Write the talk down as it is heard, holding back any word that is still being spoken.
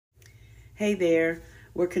Hey there,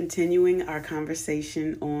 we're continuing our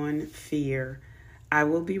conversation on fear. I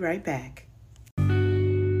will be right back.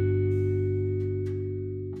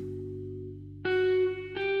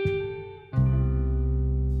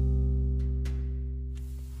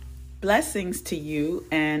 Blessings to you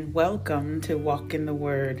and welcome to Walk in the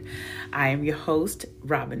Word. I am your host,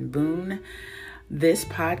 Robin Boone. This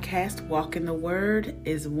podcast, Walk in the Word,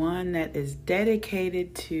 is one that is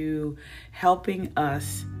dedicated to helping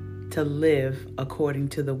us to live according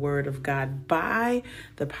to the Word of God by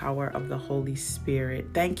the power of the Holy Spirit.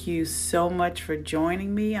 Thank you so much for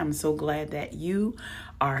joining me. I'm so glad that you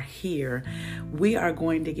are here. We are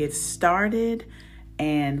going to get started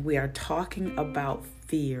and we are talking about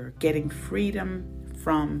fear, getting freedom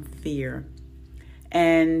from fear.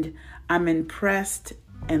 And I'm impressed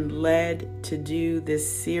and led to do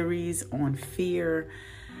this series on fear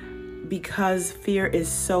because fear is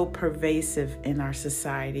so pervasive in our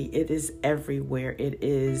society. It is everywhere. It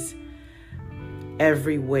is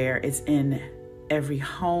everywhere. It's in every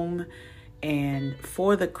home. And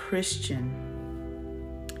for the Christian,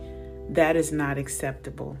 that is not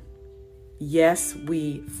acceptable. Yes,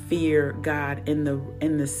 we fear God in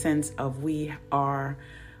the sense of we are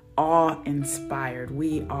awe-inspired.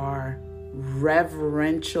 We are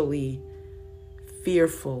reverentially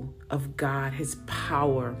fearful of God, His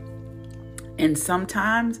power. And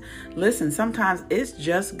sometimes it's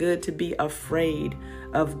just good to be afraid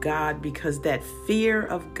of God because that fear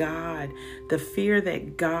of God, the fear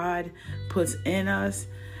that God puts in us,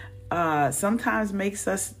 sometimes makes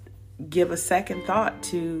us give a second thought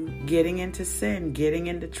to getting into sin, getting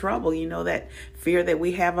into trouble. You know, that fear that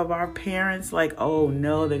we have of our parents, like, oh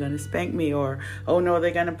no, they're going to spank me, or oh no,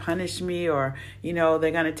 they're going to punish me, or, you know,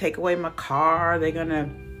 they're going to take away my car, they're going to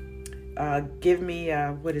give me,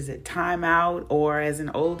 time out, or as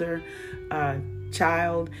an older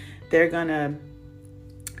child, they're going to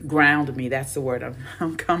ground me. That's the word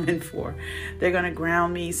I'm coming for. They're going to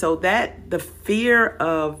ground me. So that the fear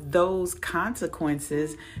of those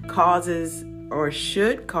consequences causes or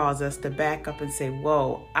should cause us to back up and say,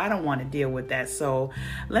 whoa, I don't want to deal with that. So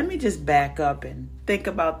let me just back up and think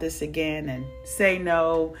about this again and say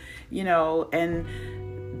no,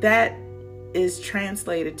 and that is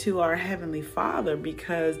translated to our Heavenly Father,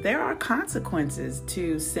 because there are consequences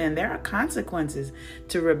to sin. There are consequences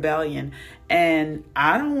to rebellion. And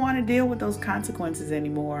I don't want to deal with those consequences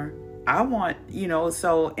anymore. I want,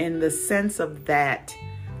 so in the sense of that,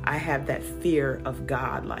 I have that fear of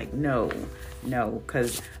God, like, no,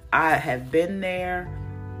 because I have been there.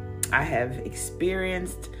 I have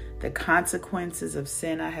experienced the consequences of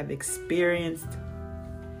sin. I have experienced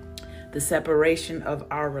the separation of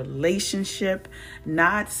our relationship,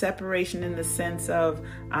 not separation in the sense of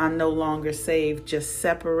I'm no longer saved, just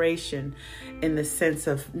separation in the sense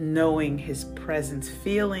of knowing His presence,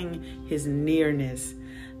 feeling His nearness.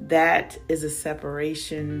 That is a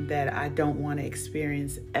separation that I don't want to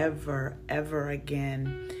experience ever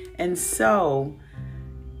again. And so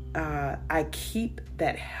I keep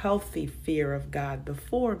that healthy fear of God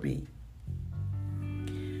before me.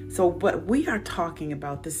 So what we are talking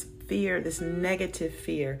about, this fear, this negative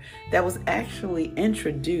fear that was actually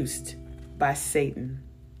introduced by Satan.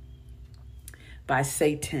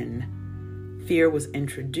 Fear was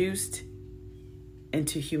introduced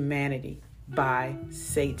into humanity by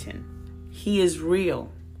Satan. He is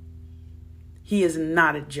real. He is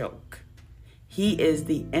not a joke. He is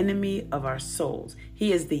the enemy of our souls.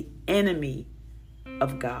 He is the enemy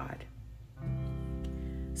of God.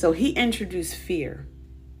 So he introduced fear.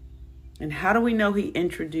 And how do we know he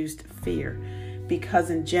introduced fear?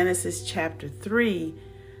 Because in Genesis chapter 3,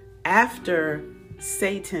 after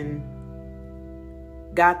Satan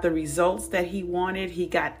got the results that he wanted, he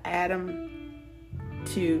got Adam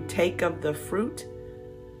to take of the fruit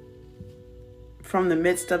from the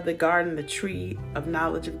midst of the garden, the tree of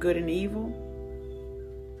knowledge of good and evil.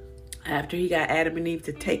 After he got Adam and Eve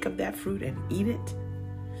to take of that fruit and eat it,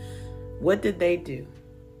 what did they do?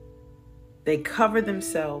 They covered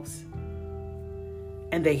themselves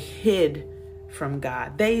and they hid from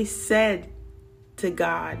God. They said to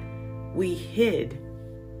God, we hid.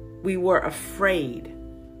 We were afraid.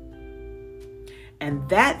 And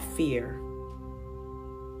that fear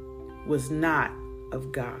was not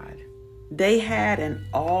of God. They had an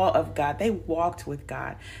awe of God. They walked with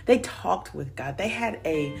God. They talked with God. They had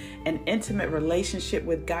an intimate relationship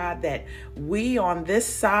with God that we on this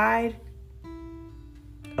side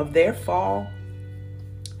of their fall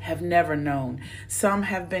have never known. Some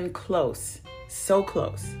have been close, so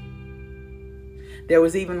close. There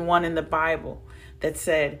was even one in the Bible that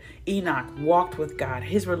said Enoch walked with God.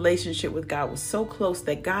 His relationship with God was so close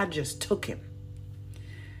that God just took him.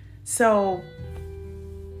 So,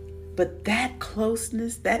 but that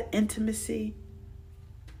closeness, that intimacy,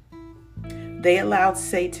 they allowed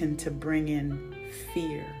Satan to bring in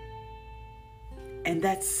fear. And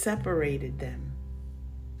that separated them.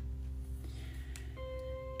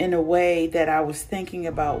 In a way that I was thinking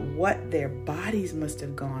about what their bodies must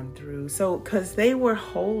have gone through. So, because they were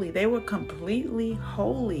holy, they were completely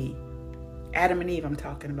holy. Adam and Eve, I'm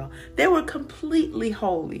talking about. They were completely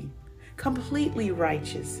holy, completely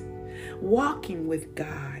righteous, walking with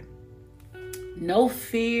God. No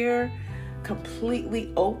fear,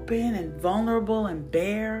 completely open and vulnerable and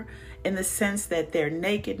bare, in the sense that their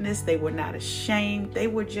nakedness, they were not ashamed. They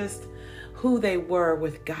were just who they were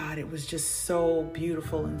with God. It was just so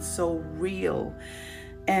beautiful and so real.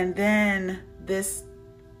 And then this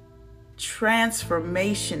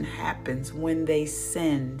transformation happens when they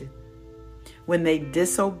sinned, when they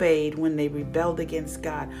disobeyed, when they rebelled against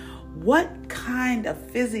God. What kind of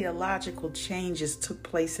physiological changes took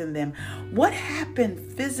place in them? What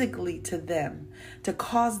happened physically to them to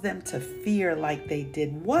cause them to fear like they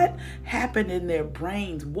did? What happened in their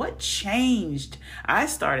brains? What changed? I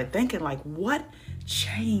started thinking, like, what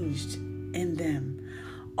changed in them?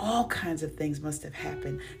 All kinds of things must have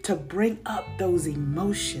happened to bring up those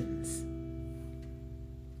emotions.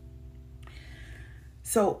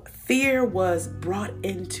 So fear was brought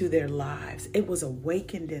into their lives. It was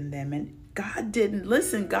awakened in them. And God did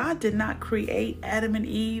not create Adam and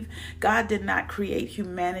Eve. God did not create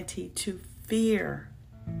humanity to fear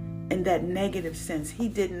in that negative sense. He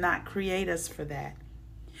did not create us for that.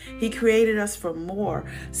 He created us for more.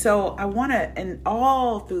 So I want to, and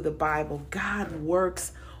all through the Bible, God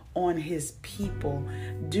works on his people.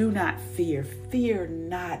 Do not fear. Fear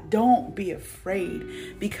not. Don't be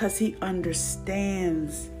afraid, because he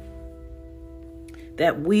understands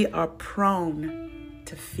that we are prone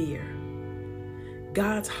to fear.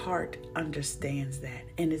 God's heart understands that.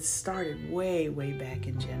 And it started way, way back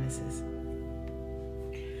in Genesis.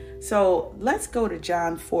 So let's go to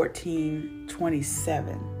John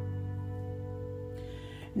 14:27.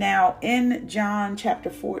 Now in John chapter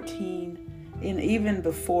 14, and even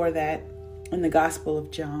before that, in the Gospel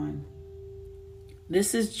of John,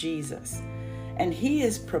 this is Jesus. And he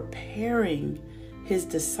is preparing his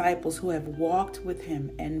disciples who have walked with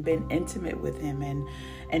him and been intimate with him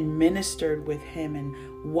and ministered with him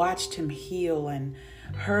and watched him heal and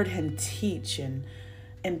heard him teach and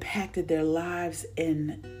impacted their lives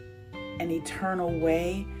in an eternal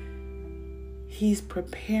way. He's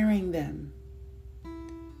preparing them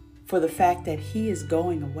for the fact that he is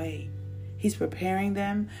going away. He's preparing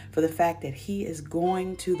them for the fact that he is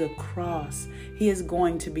going to the cross. He is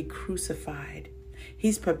going to be crucified.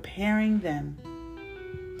 He's preparing them.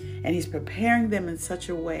 And he's preparing them in such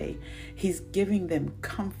a way, he's giving them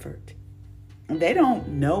comfort. And they don't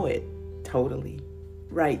know it totally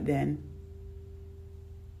right then.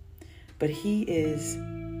 But he is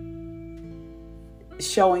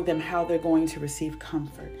showing them how they're going to receive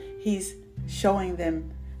comfort. He's showing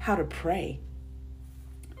them how to pray.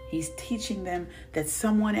 He's teaching them that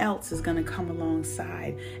someone else is going to come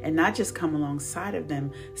alongside, and not just come alongside of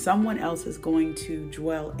them. Someone else is going to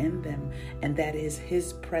dwell in them, and that is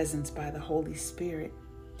his presence by the Holy Spirit.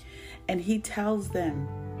 And he tells them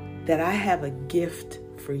that I have a gift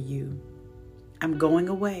for you. I'm going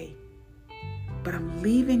away, but I'm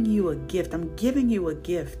leaving you a gift. I'm giving you a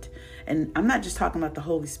gift. And I'm not just talking about the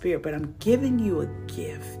Holy Spirit, but I'm giving you a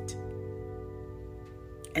gift.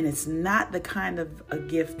 And it's not the kind of a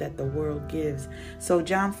gift that the world gives. So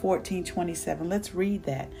John 14:27, let's read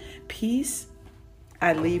that. Peace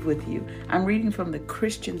I leave with you. I'm reading from the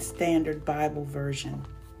Christian Standard Bible version.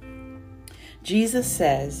 Jesus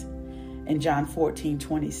says in John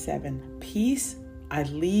 14:27, peace I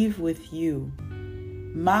leave with you.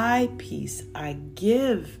 My peace I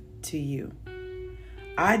give to you.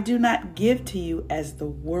 I do not give to you as the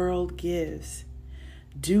world gives.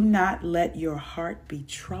 Do not let your heart be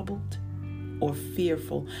troubled or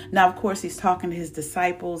fearful. Now, of course, he's talking to his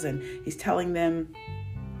disciples and he's telling them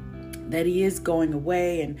that he is going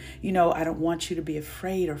away. And, I don't want you to be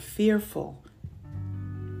afraid or fearful.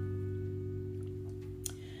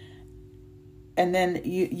 And then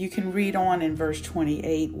you can read on in verse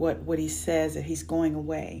 28 what he says, that he's going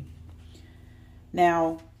away.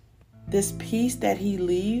 Now, this peace that he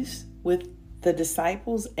leaves with the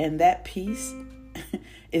disciples, and that peace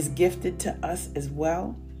is gifted to us as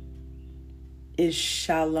well, is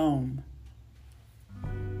shalom.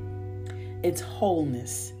 It's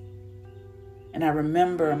wholeness. And I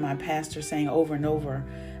remember my pastor saying over and over,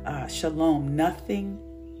 shalom, nothing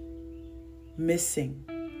missing,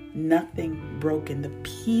 nothing broken. The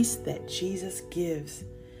peace that Jesus gives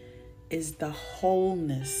is the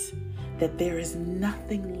wholeness, that there is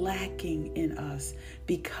nothing lacking in us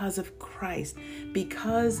because of Christ,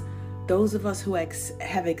 because those of us who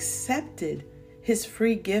have accepted his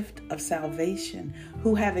free gift of salvation,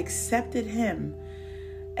 who have accepted him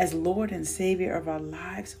as Lord and Savior of our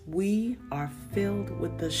lives, we are filled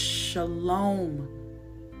with the shalom,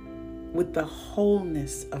 with the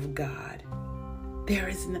wholeness of God. There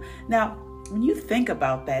is now, when you think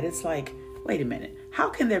about that, it's like, wait a minute, how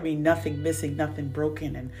can there be nothing missing, nothing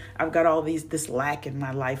broken? And I've got all this lack in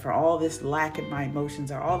my life, or all this lack in my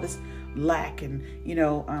emotions, or all this lack. And,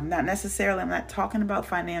 not necessarily, I'm not talking about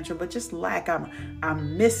financial, but just lack.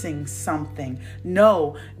 I'm missing something.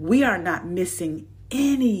 No, we are not missing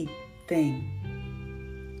anything.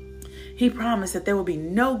 He promised that there will be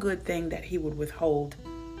no good thing that he would withhold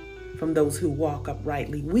from those who walk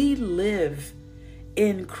uprightly. We live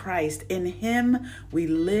in Christ. In him we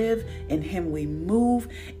live, in him we move,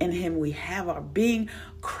 in him we have our being.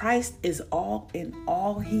 Christ is all in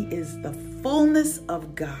all. He is the fullness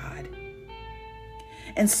of God.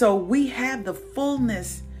 And so we have the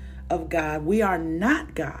fullness of God. We are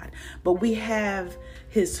not God, but we have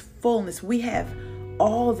his fullness. We have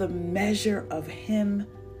all the measure of him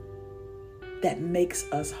that makes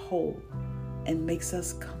us whole and makes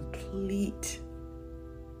us complete.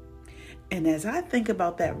 And as I think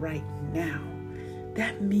about that right now,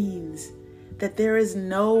 that means that there is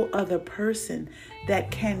no other person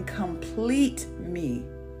that can complete me,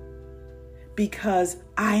 because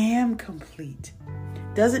I am complete.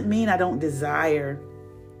 Doesn't mean I don't desire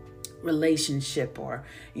relationship or,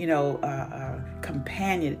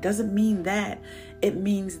 companion. It doesn't mean that. It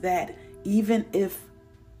means that even if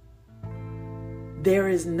there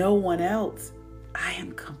is no one else, I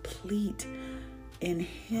am complete in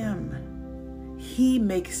him. He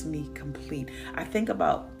makes me complete. I think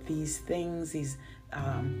about these things, these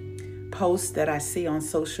posts that I see on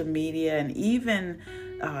social media, and even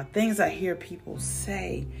things I hear people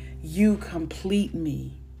say, you complete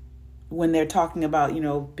me. When they're talking about,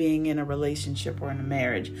 being in a relationship or in a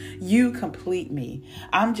marriage, you complete me.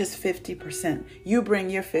 I'm just 50%. You bring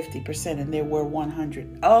your 50% and there were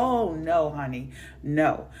 100. Oh, no, honey.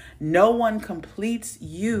 No. No one completes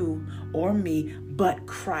you or me but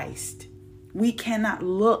Christ. We cannot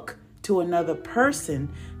look to another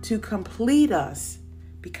person to complete us,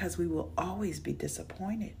 because we will always be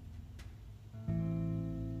disappointed.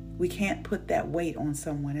 We can't put that weight on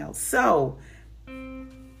someone else. So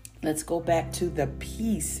let's go back to the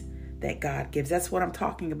peace that God gives. That's what I'm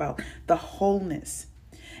talking about, the wholeness.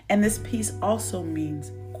 And this peace also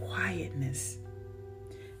means quietness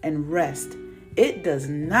and rest. It does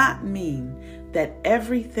not mean that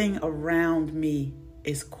everything around me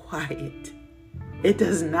is quiet. It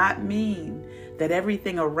does not mean that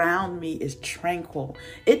everything around me is tranquil.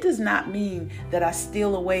 It does not mean that I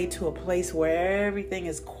steal away to a place where everything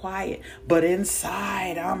is quiet, but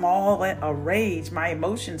inside I'm all in a rage. My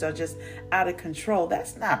emotions are just out of control.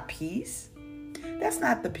 That's not peace. That's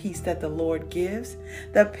not the peace that the Lord gives.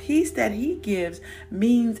 The peace that he gives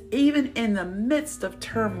means even in the midst of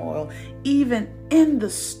turmoil, even in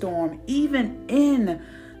the storm, even in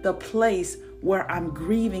the place where I'm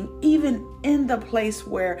grieving, even in the place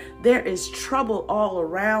where there is trouble all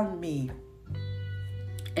around me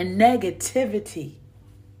and negativity,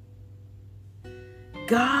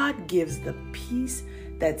 God gives the peace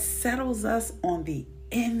that settles us on the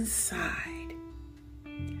inside,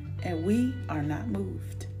 and we are not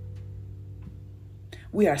moved.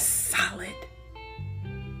 We are solid,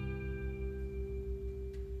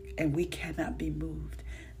 and we cannot be moved.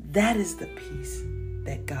 That is the peace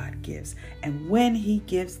that God gives. And when he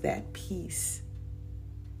gives that peace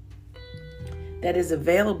that is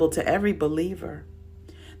available to every believer,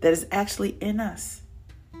 that is actually in us,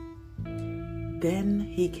 then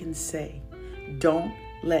he can say, don't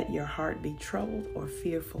let your heart be troubled or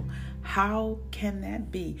fearful. How can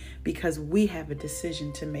that be? Because we have a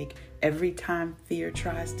decision to make every time fear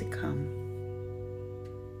tries to come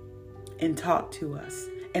and talk to us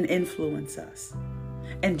and influence us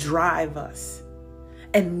and drive us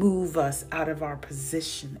and move us out of our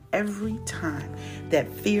position. Every time that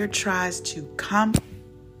fear tries to come,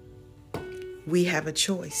 we have a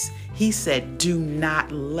choice. He said, do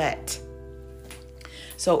not let.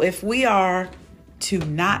 So if we are to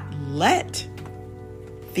not let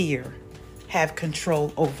fear have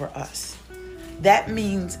control over us, that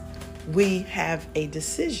means we have a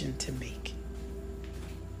decision to make.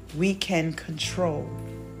 We can control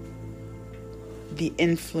the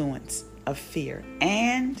influence of fear,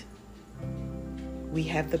 and we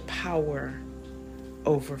have the power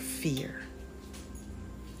over fear.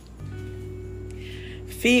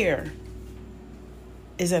 Fear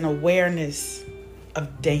is an awareness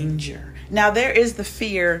of danger. Now, there is the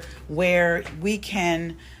fear where we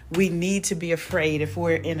need to be afraid if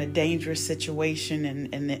we're in a dangerous situation,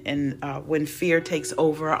 and when fear takes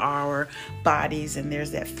over our bodies, and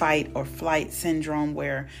there's that fight or flight syndrome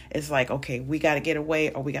where it's like, okay, we got to get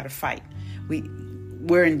away or we got to fight.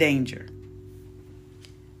 We're in danger.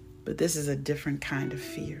 But this is a different kind of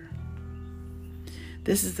fear.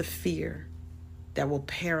 This is the fear that will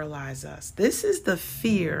paralyze us. This is the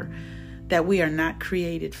fear that we are not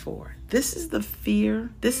created for. This is the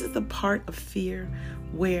fear. This is the part of fear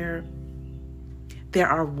where there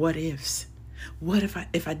are what ifs. What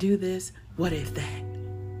if I do this? What if that?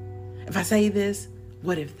 If I say this,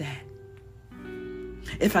 what if that?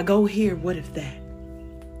 If I go here, what if that?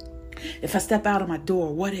 If I step out of my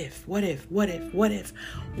door, what if?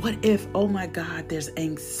 Oh my God, there's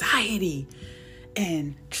anxiety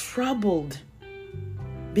and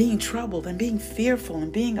being troubled and being fearful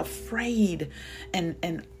and being afraid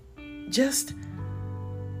and just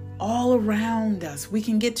all around us. We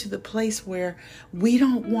can get to the place where we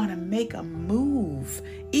don't want to make a move,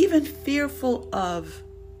 even fearful of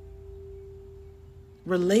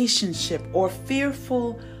relationship or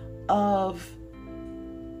fearful of,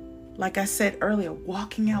 like I said earlier,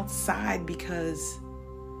 walking outside because,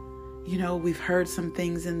 we've heard some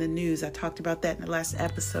things in the news. I talked about that in the last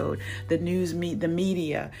episode. The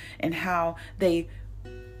media, and how they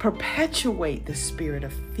perpetuate the spirit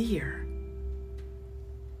of fear.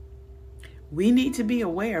 We need to be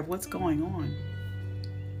aware of what's going on.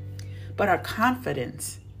 But our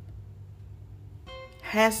confidence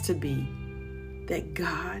has to be that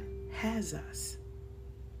God has us.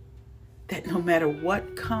 That no matter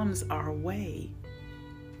what comes our way,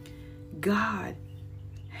 God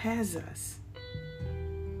has us.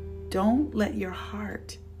 Don't let your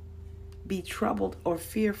heart be troubled or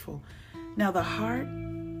fearful. Now, the heart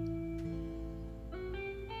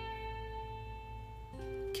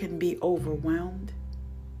can be overwhelmed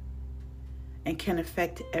and can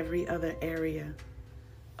affect every other area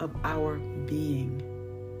of our being.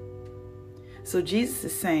 So Jesus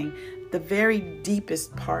is saying the very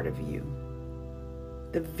deepest part of you,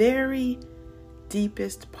 the very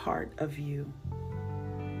deepest part of you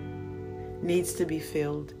needs to be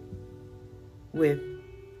filled with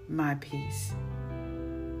my peace.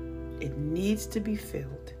 It needs to be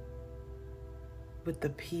filled with the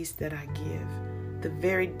peace that I give. The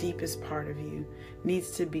very deepest part of you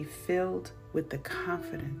needs to be filled with the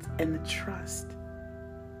confidence and the trust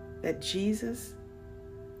that Jesus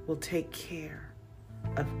will take care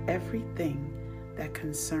of everything that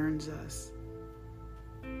concerns us.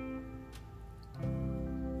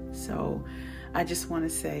 So I just want to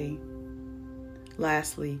say,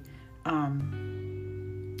 lastly,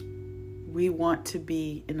 we want to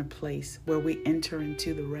be in a place where we enter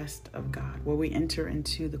into the rest of God, where we enter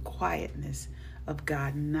into the quietness of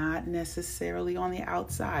God, not necessarily on the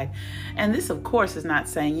outside. And this, of course, is not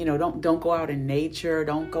saying, don't go out in nature,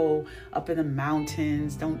 don't go up in the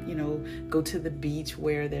mountains, don't, go to the beach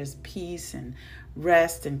where there's peace and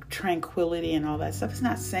rest and tranquility and all that stuff. It's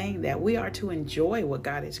not saying that. We are to enjoy what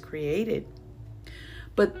God has created.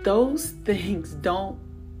 But those things don't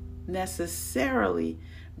necessarily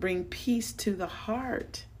bring peace to the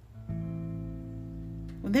heart.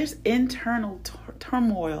 When there's internal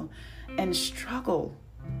turmoil and struggle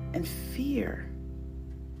and fear,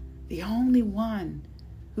 the only one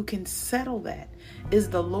who can settle that is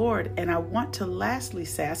the Lord. And I want to lastly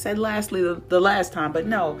say, I said lastly the last time, but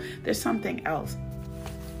no, there's something else.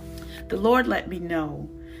 The Lord let me know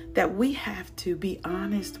that we have to be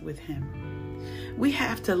honest with Him. We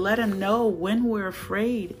have to let Him know when we're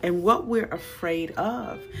afraid and what we're afraid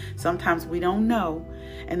of. Sometimes we don't know.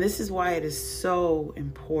 And this is why it is so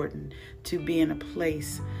important to be in a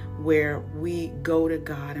place where we go to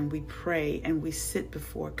God and we pray and we sit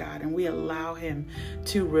before God and we allow Him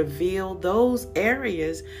to reveal those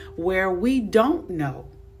areas where we don't know.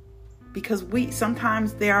 Because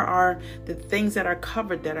sometimes there are the things that are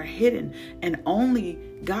covered, that are hidden, and only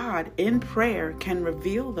God in prayer can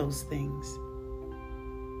reveal those things.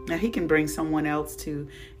 Now, He can bring someone else to,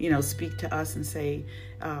 speak to us and say,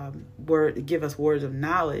 give us words of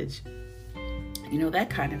knowledge, that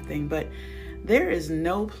kind of thing. But there is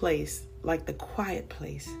no place like the quiet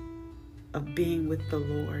place of being with the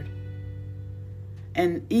Lord.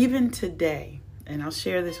 And even today, and I'll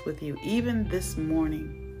share this with you, even this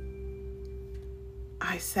morning,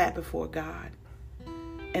 I sat before God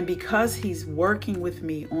And because he's working with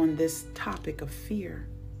me on this topic of fear,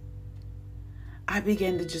 I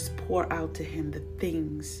began to just pour out to him the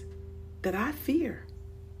things that I fear,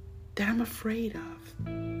 that I'm afraid of.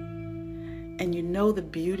 And you know, the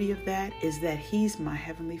beauty of that is that he's my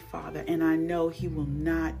Heavenly Father, and I know he will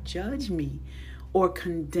not judge me or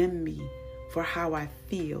condemn me for how I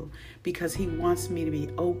feel, because he wants me to be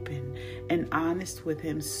open and honest with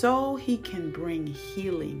him so he can bring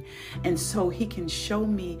healing, and so he can show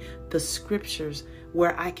me the scriptures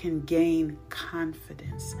where I can gain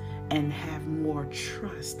confidence and have more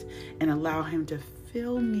trust and allow him to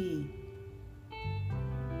fill me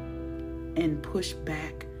and push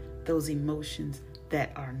back those emotions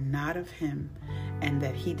that are not of him and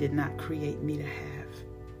that he did not create me to have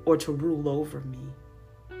or to rule over me.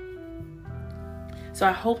 So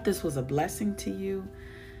I hope this was a blessing to you.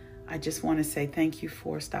 I just want to say thank you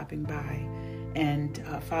for stopping by. And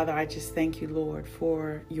Father, I just thank you, Lord,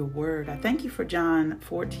 for your word. I thank you for John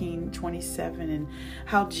 14:27 and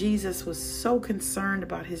how Jesus was so concerned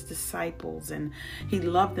about his disciples, and he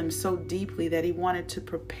loved them so deeply that he wanted to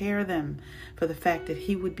prepare them for the fact that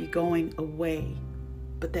he would be going away,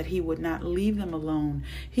 but that he would not leave them alone.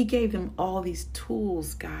 He gave them all these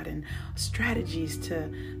tools, God, and strategies to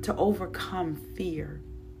overcome fear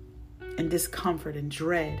and discomfort and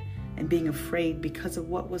dread and being afraid because of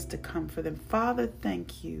what was to come for them. Father,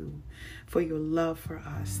 thank you for your love for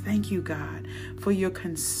us. Thank you, God, for your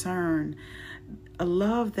concern, a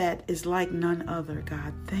love that is like none other,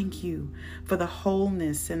 God. Thank you for the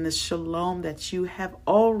wholeness and the shalom that you have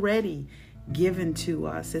already given to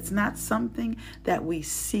us. It's not something that we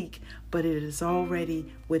seek, but it is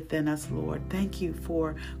already within us, Lord. Thank you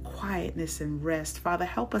for quietness and rest. Father,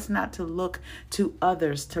 help us not to look to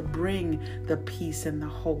others to bring the peace and the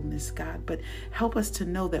wholeness, God, but help us to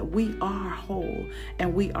know that we are whole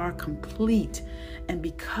and we are complete. And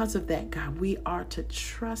because of that, God, we are to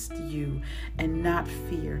trust you and not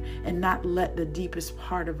fear, and not let the deepest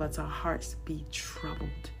part of us, our hearts, be troubled,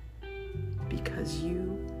 because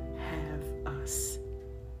you have us.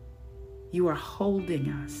 You are holding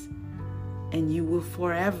us, and you will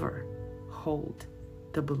forever hold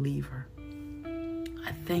the believer.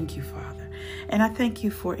 I thank you, Father. And I thank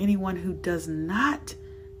you for anyone who does not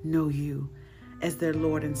know you as their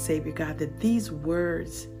Lord and Savior, God, that these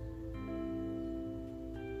words,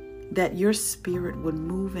 that your Spirit would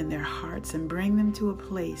move in their hearts and bring them to a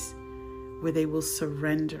place where they will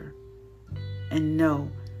surrender and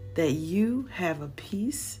know that you have a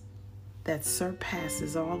peace that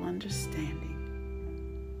surpasses all understanding,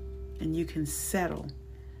 and you can settle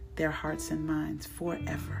their hearts and minds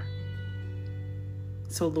forever.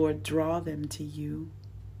 So, Lord, draw them to you,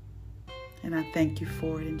 and I thank you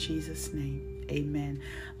for it in Jesus' name. Amen.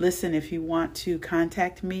 Listen, if you want to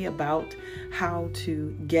contact me about how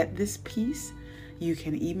to get this peace, you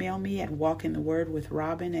can email me at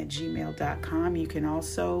walkinthewordwithrobin@gmail.com. You can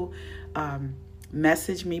also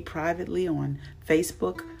message me privately on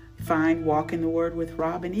Facebook. Find Walk in the Word with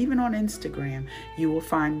Robin. Even on Instagram, you will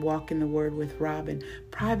find Walk in the Word with Robin.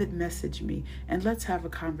 Private message me, and let's have a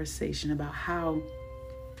conversation about how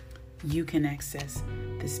you can access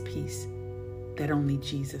this peace that only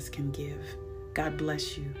Jesus can give. God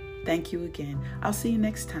bless you. Thank you again. I'll see you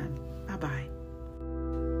next time. Bye-bye.